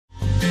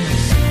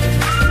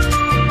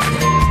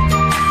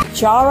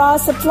Bichara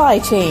Supply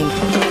Chain,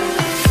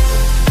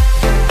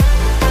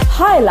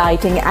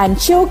 highlighting and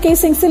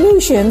showcasing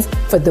solutions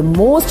for the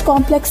most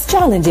complex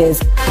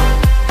challenges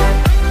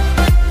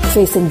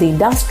facing the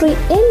industry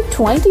in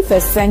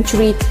 21st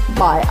century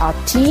by our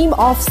team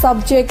of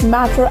subject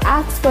matter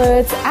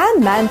experts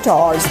and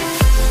mentors.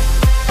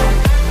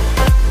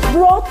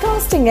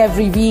 Broadcasting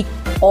every week,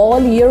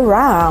 all year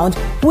round,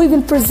 we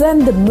will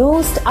present the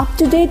most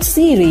up-to-date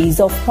series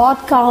of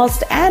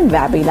podcasts and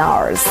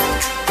webinars.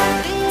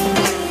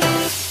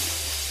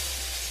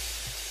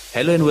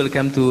 Hello and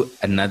welcome to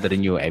another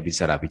new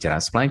episode of Bichara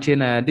Supply Chain.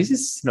 This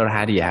is Nur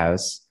Hadi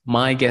House.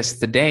 My guest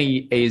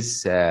today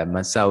is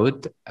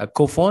Masoud, a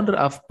co-founder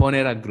of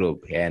Ponera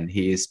Group, and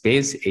he is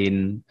based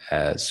in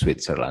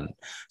Switzerland.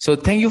 So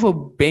thank you for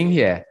being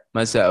here,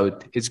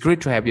 Masoud. It's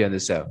great to have you on the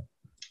show.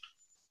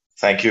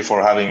 Thank you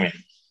for having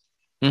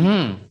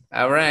me.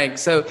 All right.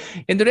 So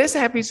in today's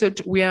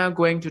episode, we are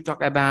going to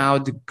talk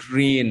about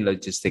green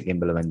logistic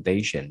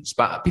implementations.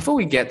 But before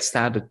we get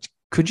started,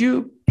 could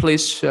you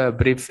please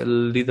brief a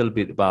little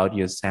bit about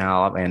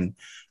yourself and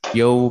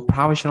your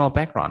professional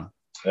background?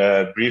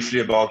 Briefly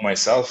about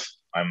myself,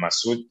 I'm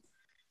Masoud.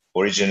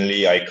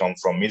 Originally, I come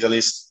from Middle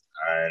East,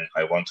 and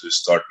I want to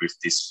start with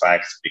this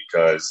fact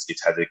because it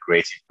had a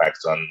great impact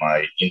on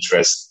my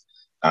interest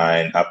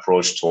and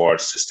approach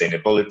towards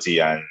sustainability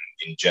and,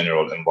 in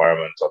general,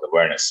 environmental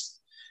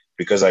awareness.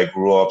 Because I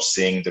grew up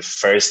seeing the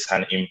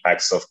first-hand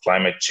impacts of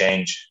climate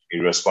change,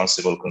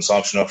 irresponsible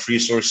consumption of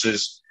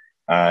resources,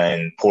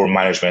 and poor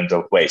management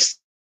of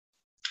waste.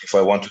 If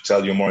I want to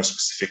tell you more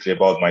specifically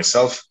about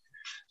myself,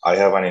 I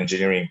have an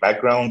engineering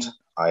background.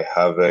 I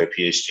have a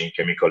PhD in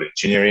chemical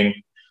engineering.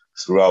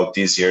 Throughout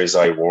these years,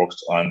 I worked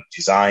on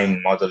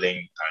design, modeling,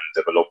 and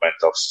development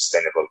of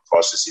sustainable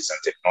processes and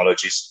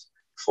technologies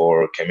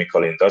for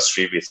chemical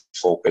industry with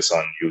focus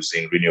on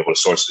using renewable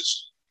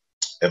sources.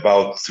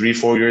 About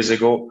 3-4 years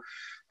ago,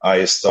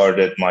 I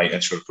started my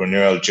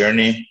entrepreneurial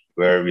journey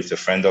where, with a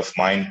friend of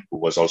mine who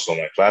was also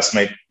my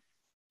classmate,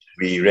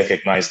 we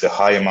recognized the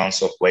high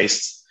amounts of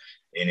waste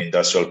in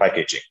industrial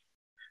packaging.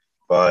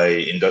 By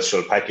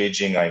industrial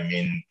packaging, I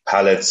mean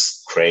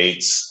pallets,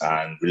 crates,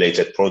 and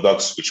related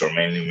products, which are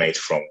mainly made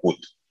from wood.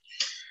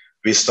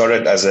 We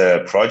started as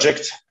a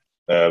project,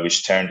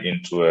 which turned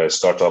into a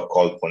startup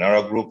called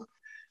Ponera Group,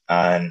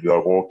 and we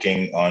are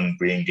working on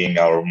bringing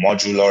our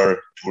modular,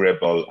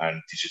 durable,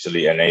 and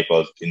digitally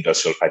enabled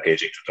industrial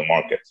packaging to the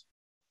market.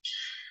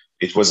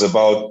 It was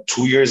about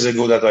 2 years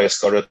ago that I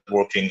started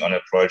working on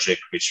a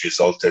project which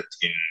resulted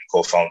in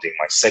co-founding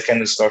my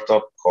second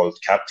startup called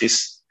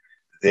Captis.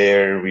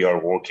 There we are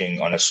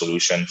working on a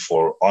solution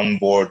for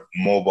onboard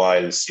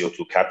mobile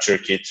CO2 capture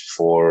kit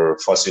for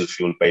fossil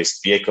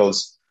fuel-based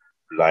vehicles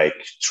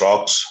like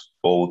trucks,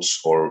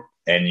 boats, or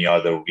any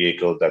other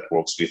vehicle that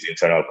works with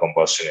internal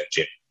combustion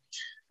engine.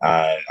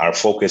 And our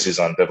focus is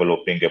on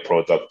developing a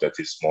product that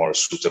is more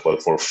suitable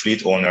for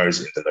fleet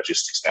owners in the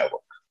logistics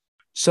network.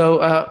 So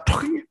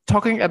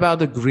talking about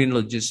the green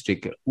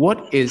logistic,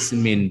 what is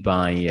meant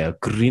by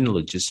green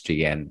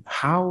logistic and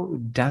how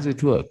does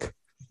it work?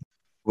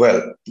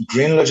 Well,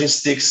 green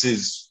logistics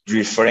is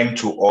referring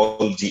to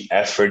all the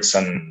efforts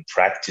and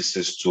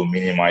practices to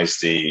minimize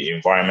the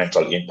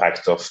environmental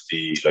impact of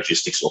the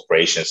logistics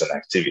operations and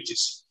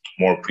activities.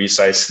 More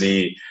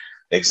precisely,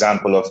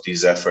 examples of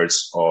these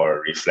efforts are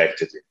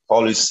reflected in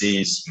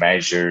policies,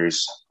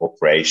 measures,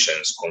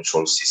 operations,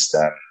 control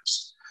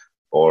systems,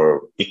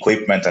 or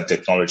equipment and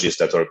technologies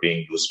that are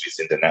being used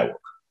within the network.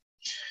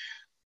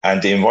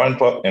 And the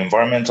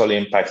environmental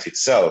impact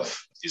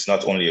itself is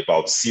not only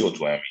about CO2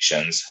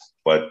 emissions,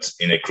 but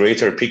in a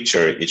greater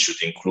picture, it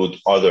should include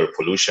other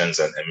pollutions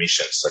and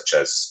emissions, such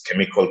as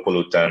chemical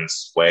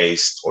pollutants,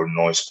 waste, or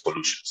noise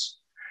pollutions.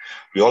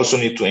 We also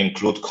need to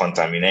include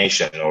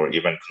contamination or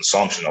even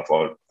consumption of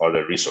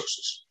other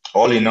resources.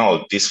 All in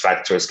all, these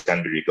factors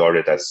can be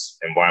regarded as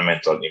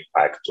environmental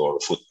impact or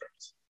footprint.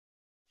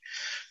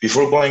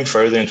 Before going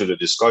further into the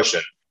discussion,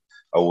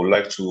 I would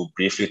like to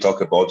briefly talk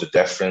about the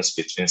difference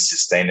between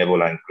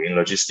sustainable and green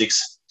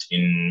logistics.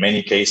 In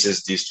many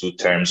cases, these two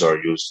terms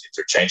are used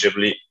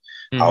interchangeably.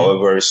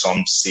 However,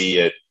 some see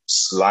a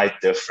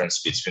slight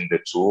difference between the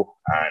two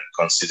and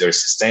consider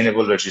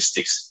sustainable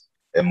logistics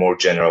a more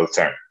general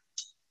term.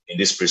 In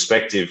this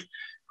perspective,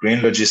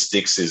 green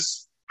logistics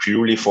is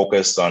purely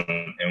focused on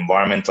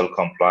environmental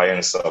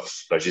compliance of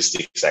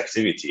logistics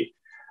activity.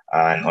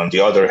 And on the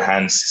other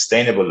hand,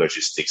 sustainable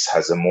logistics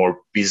has a more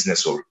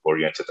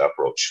business-oriented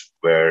approach,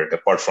 where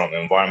apart from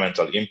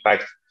environmental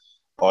impact,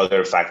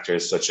 other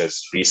factors such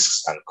as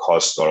risks and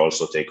costs are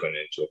also taken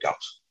into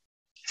account.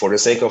 For the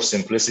sake of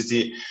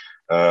simplicity,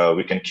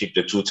 we can keep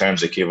the two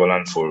terms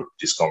equivalent for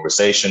this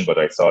conversation, but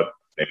I thought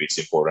maybe it's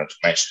important to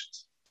mention it.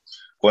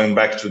 Going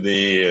back to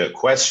the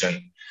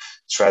question,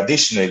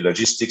 traditionally,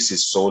 logistics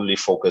is solely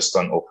focused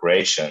on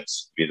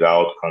operations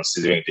without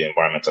considering the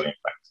environmental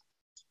impact,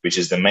 which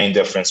is the main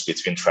difference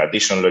between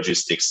traditional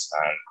logistics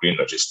and green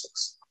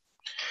logistics.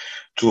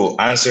 To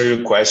answer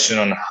your question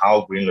on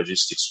how green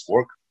logistics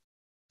work,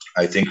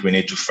 I think we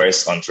need to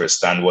first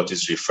understand what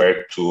is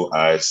referred to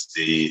as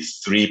the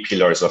three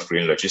pillars of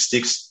green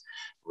logistics,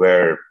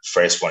 where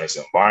first one is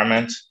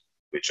environment,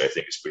 which I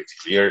think is pretty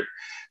clear.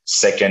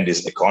 Second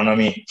is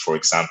economy, for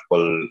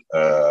example,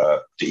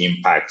 the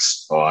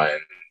impacts on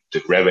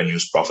the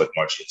revenues, profit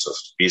margins of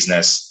the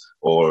business,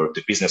 or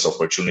the business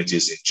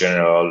opportunities in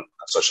general,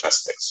 such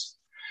aspects.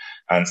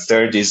 And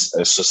third is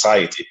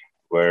society,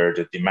 where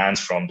the demands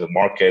from the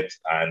market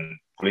and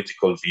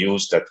political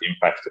views that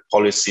impact the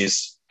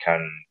policies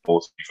can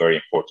both be very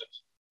important.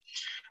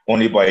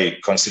 Only by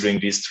considering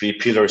these three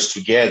pillars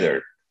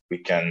together, we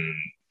can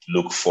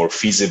look for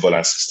feasible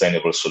and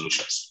sustainable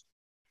solutions.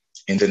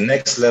 In the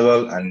next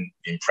level and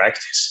in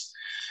practice,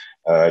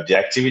 the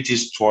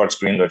activities towards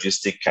green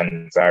logistics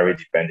can vary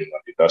depending on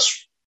the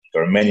industry.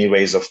 There are many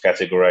ways of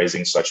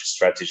categorizing such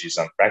strategies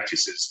and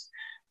practices,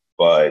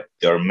 but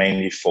they are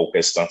mainly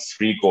focused on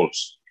three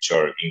goals, which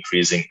are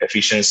increasing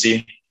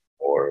efficiency,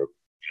 or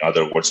in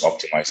other words,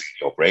 optimizing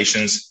the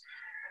operations,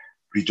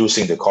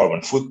 reducing the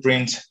carbon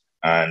footprint,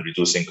 and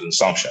reducing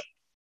consumption.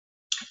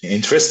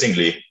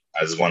 Interestingly,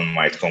 as one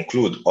might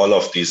conclude, all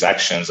of these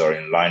actions are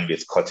in line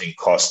with cutting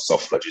costs of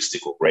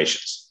logistic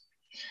operations.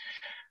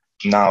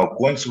 Now,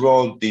 going through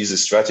all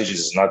these strategies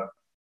is not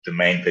the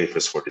main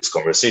purpose for this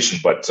conversation,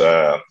 but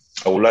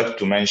I would like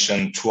to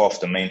mention two of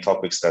the main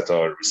topics that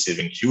are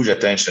receiving huge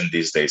attention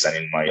these days, and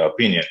in my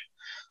opinion,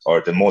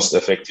 are the most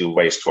effective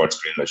ways towards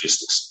green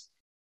logistics.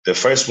 The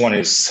first one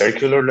is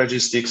circular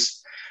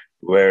logistics,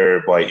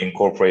 where by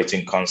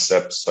incorporating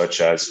concepts such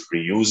as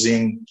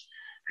reusing,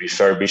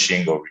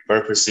 refurbishing or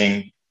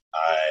repurposing,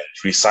 and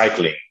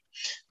recycling,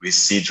 we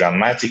see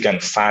dramatic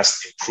and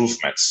fast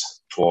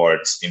improvements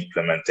towards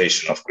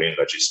implementation of green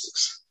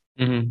logistics.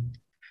 Mm-hmm.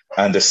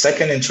 And the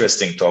second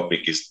interesting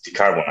topic is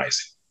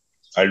decarbonizing.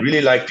 I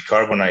really like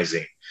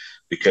decarbonizing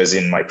because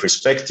in my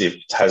perspective,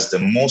 it has the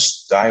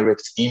most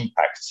direct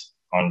impact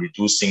on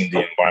reducing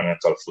the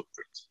environmental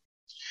footprint.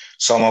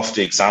 Some of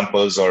the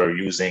examples are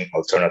using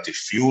alternative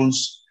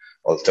fuels,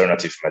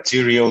 alternative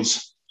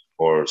materials,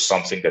 or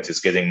something that is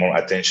getting more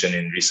attention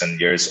in recent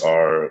years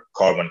are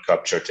carbon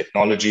capture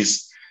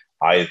technologies,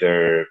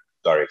 either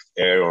direct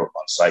air or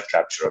on-site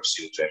capture of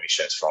CO2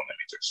 emissions from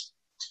emitters.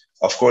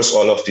 Of course,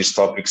 all of these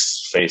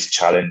topics face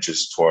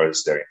challenges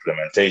towards their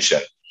implementation,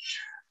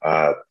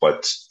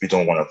 but we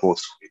don't want to go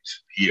through it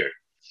here.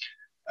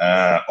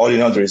 All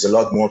in all, there is a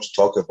lot more to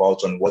talk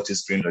about on what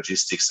is green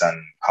logistics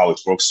and how it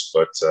works,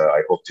 but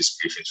I hope this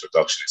brief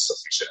introduction is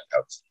sufficient and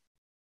helpful.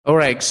 All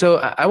right, so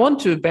I want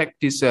to back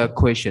these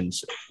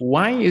questions.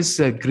 Why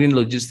is green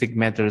logistics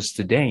matters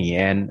today,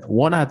 and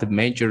what are the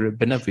major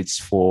benefits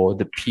for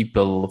the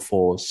people,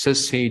 for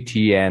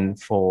society, and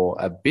for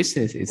a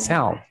business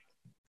itself?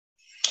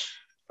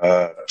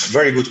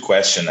 Very good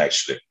question,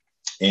 actually.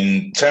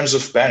 In terms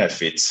of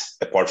benefits,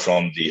 apart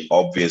from the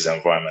obvious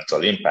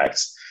environmental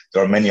impacts,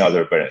 there are many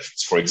other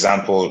benefits. For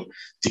example,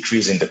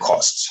 decreasing the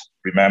costs.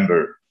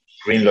 Remember,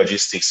 green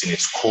logistics in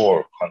its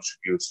core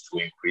contributes to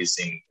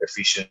increasing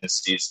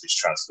efficiencies, which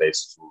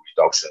translates to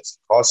reductions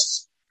in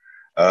costs.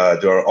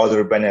 There are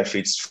other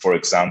benefits, for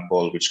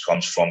example, which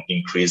comes from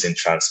increasing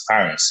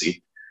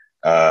transparency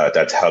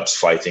that helps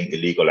fighting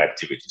illegal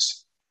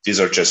activities. These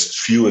are just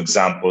few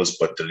examples,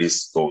 but the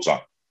list goes on.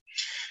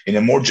 In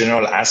a more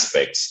general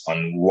aspects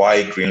on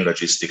why green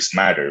logistics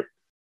matter,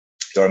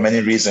 there are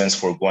many reasons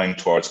for going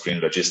towards green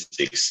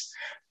logistics,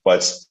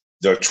 but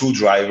there are two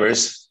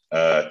drivers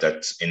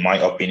that, in my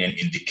opinion,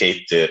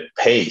 indicate the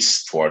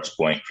pace towards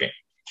going green.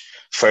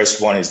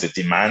 First one is the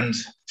demand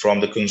from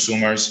the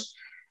consumers.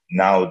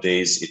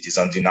 Nowadays, it is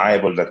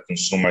undeniable that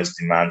consumers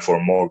demand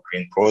for more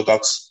green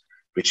products,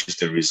 which is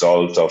the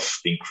result of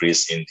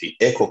increase in the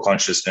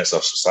eco-consciousness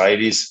of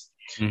societies.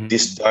 Mm-hmm.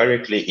 This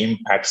directly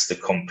impacts the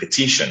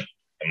competition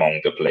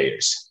among the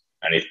players,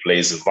 and it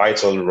plays a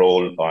vital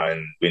role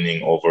on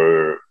winning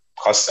over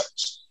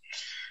customers.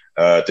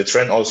 The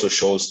trend also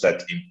shows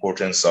that the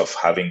importance of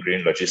having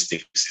green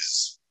logistics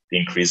is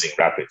increasing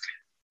rapidly.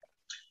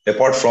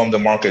 Apart from the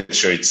market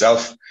share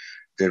itself,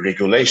 the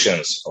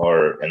regulations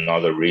are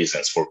another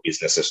reasons for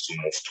businesses to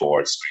move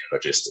towards green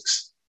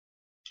logistics.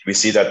 We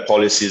see that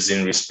policies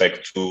in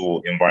respect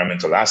to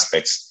environmental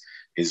aspects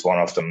is one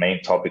of the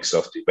main topics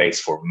of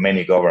debates for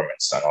many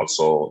governments and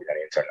also at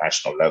an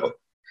international level.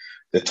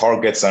 The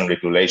targets and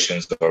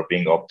regulations are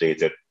being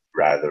updated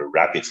rather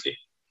rapidly.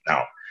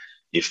 Now,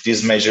 if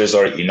these measures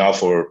are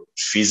enough or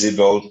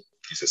feasible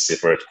is a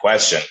separate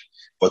question,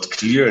 but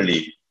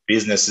clearly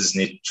businesses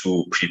need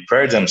to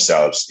prepare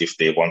themselves if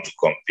they want to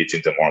compete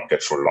in the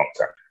market for long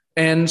term.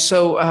 And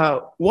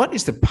so what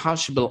is the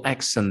possible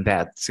action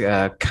that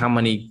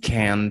company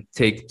can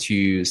take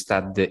to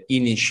start the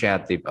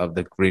initiative of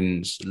the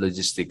green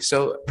logistics?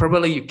 So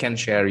probably you can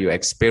share your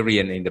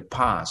experience in the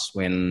past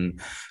when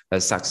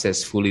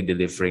successfully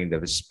delivering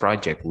this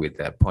project with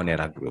the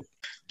Ponera Group.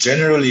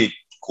 Generally,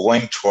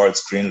 going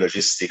towards green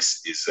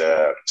logistics is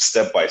a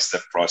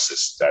step-by-step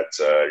process that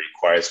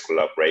requires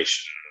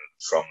collaboration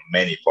from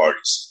many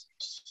parties.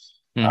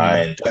 Mm-hmm.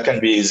 And that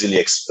can be easily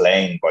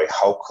explained by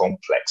how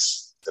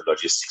complex the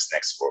logistics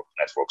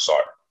networks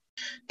are.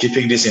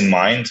 Keeping this in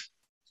mind,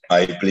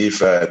 I believe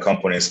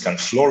companies can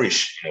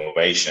flourish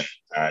innovation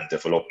and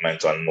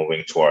development on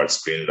moving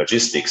towards green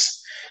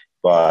logistics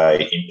by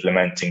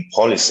implementing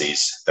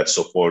policies that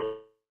support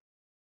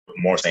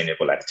more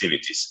sustainable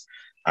activities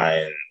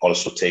and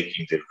also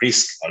taking the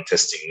risk on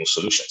testing new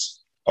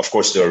solutions. Of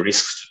course, there are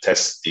risks to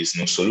test these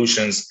new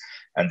solutions,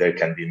 and there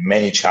can be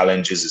many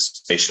challenges,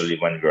 especially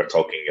when we are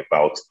talking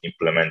about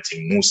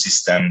implementing new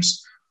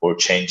systems or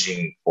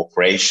changing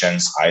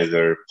operations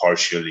either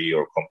partially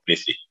or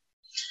completely.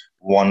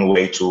 One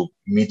way to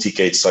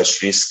mitigate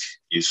such risk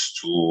is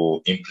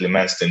to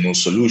implement the new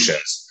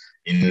solutions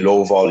in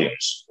low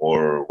volumes,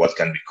 or what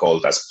can be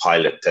called as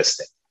pilot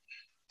testing.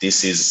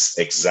 This is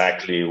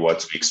exactly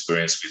what we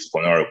experienced with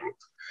Bonera Group.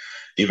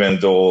 Even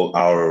though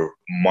our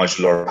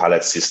modular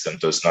pallet system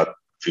does not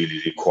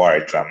really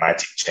require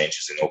dramatic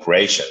changes in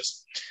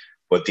operations,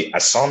 but the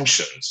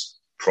assumptions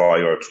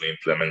prior to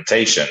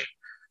implementation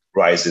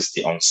raises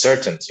the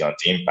uncertainty on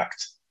the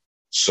impact.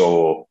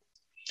 So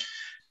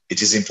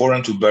it is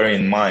important to bear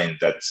in mind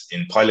that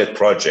in pilot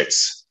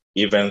projects,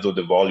 even though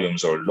the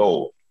volumes are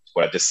low,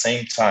 but at the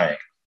same time,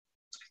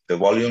 the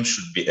volume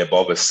should be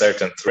above a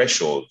certain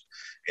threshold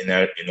in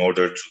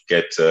order to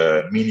get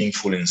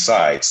meaningful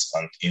insights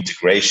on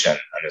integration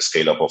and the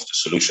scale-up of the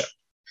solution.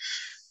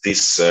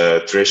 This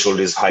threshold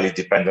is highly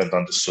dependent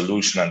on the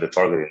solution and the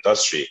target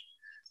industry.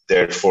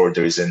 Therefore,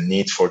 there is a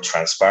need for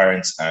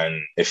transparent and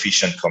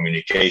efficient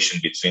communication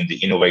between the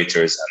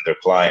innovators and their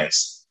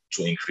clients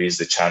to increase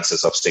the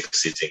chances of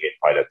succeeding in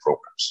pilot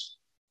programs.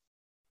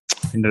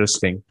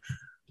 Interesting.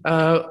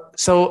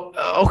 Masoud,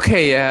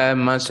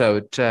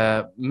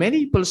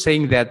 many people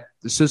saying that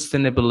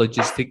sustainable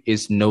logistics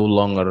is no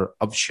longer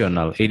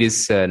optional. It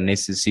is a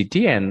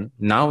necessity and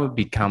now it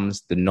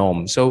becomes the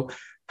norm. So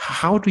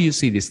how do you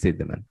see this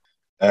statement?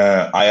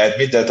 I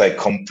admit that I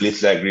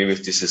completely agree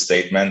with this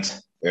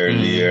statement.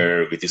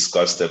 Earlier, we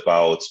discussed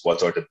about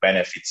what are the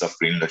benefits of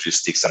green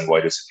logistics and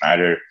why does it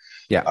matter.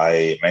 Yeah.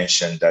 I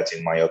mentioned that,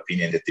 in my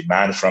opinion, the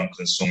demand from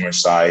consumer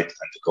side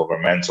and the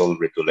governmental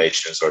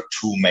regulations are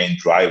two main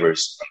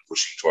drivers on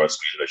pushing towards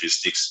green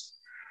logistics.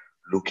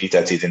 Looking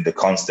at it in the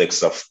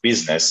context of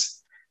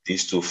business,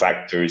 these two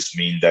factors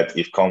mean that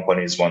if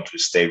companies want to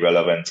stay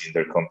relevant in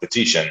their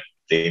competition,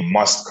 they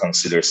must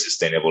consider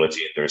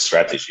sustainability in their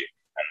strategy.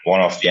 And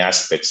one of the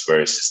aspects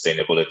where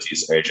sustainability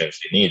is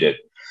urgently needed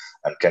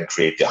and can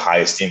create the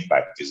highest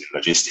impact is in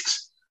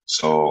logistics.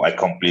 So I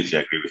completely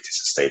agree with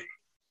this statement.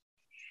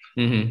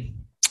 Mm-hmm.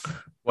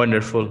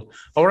 Wonderful.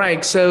 All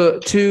right. So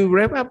to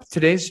wrap up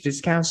today's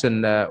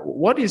discussion,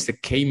 what is the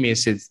key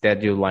message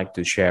that you'd like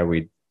to share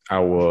with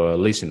our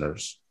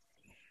listeners?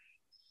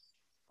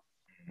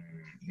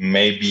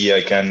 Maybe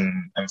I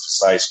can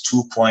emphasize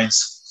 2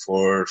 points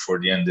for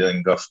the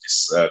ending of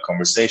this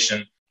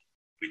conversation.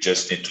 We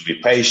just need to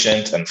be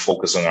patient and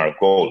focus on our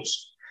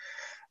goals.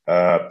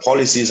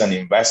 Policies and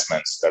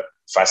investments that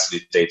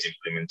facilitate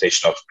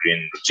implementation of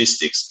green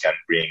logistics can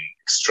bring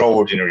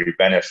extraordinary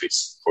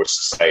benefits for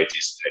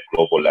societies in a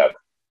global level.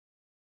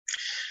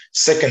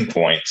 Second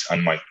point,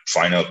 and my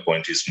final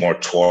point, is more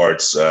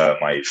towards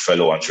my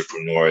fellow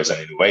entrepreneurs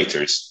and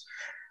innovators.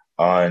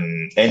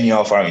 On any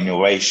of our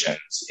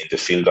innovations in the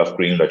field of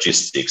green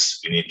logistics,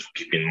 we need to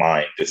keep in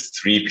mind the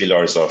 3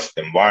 pillars of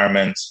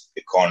environment,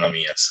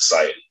 economy, and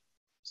society.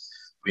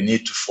 We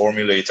need to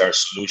formulate our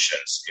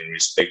solutions in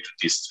respect to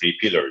these 3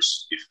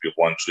 pillars if we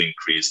want to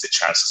increase the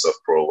chances of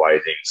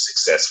providing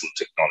successful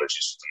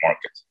technologies to the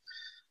market.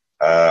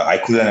 I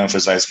couldn't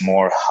emphasize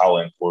more how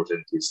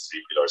important these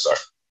 3 pillars are.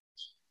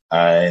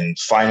 And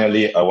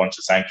finally, I want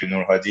to thank you,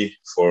 Nur Hadi,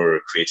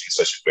 for creating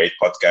such a great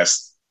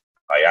podcast.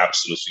 I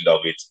absolutely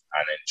love it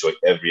and enjoy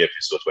every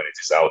episode when it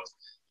is out.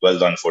 Well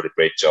done for the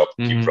great job.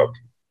 Keep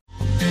rocking.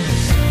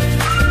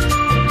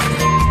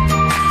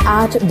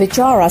 At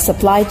Bichara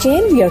Supply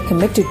Chain, we are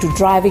committed to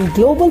driving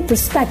global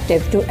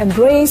perspective to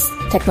embrace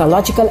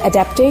technological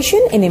adaptation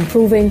in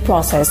improving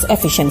process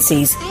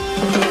efficiencies.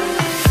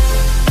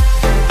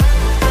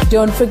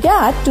 Don't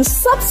forget to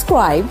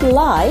subscribe,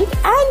 like,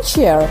 and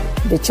share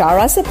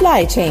Bichara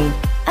Supply Chain.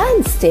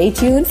 And stay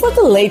tuned for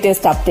the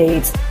latest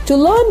updates. To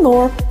learn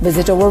more,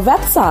 visit our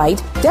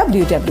website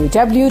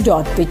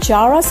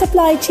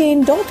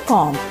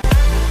www.bicharasupplychain.com.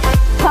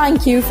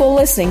 Thank you for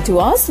listening to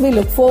us. We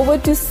look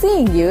forward to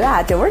seeing you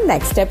at our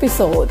next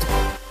episode.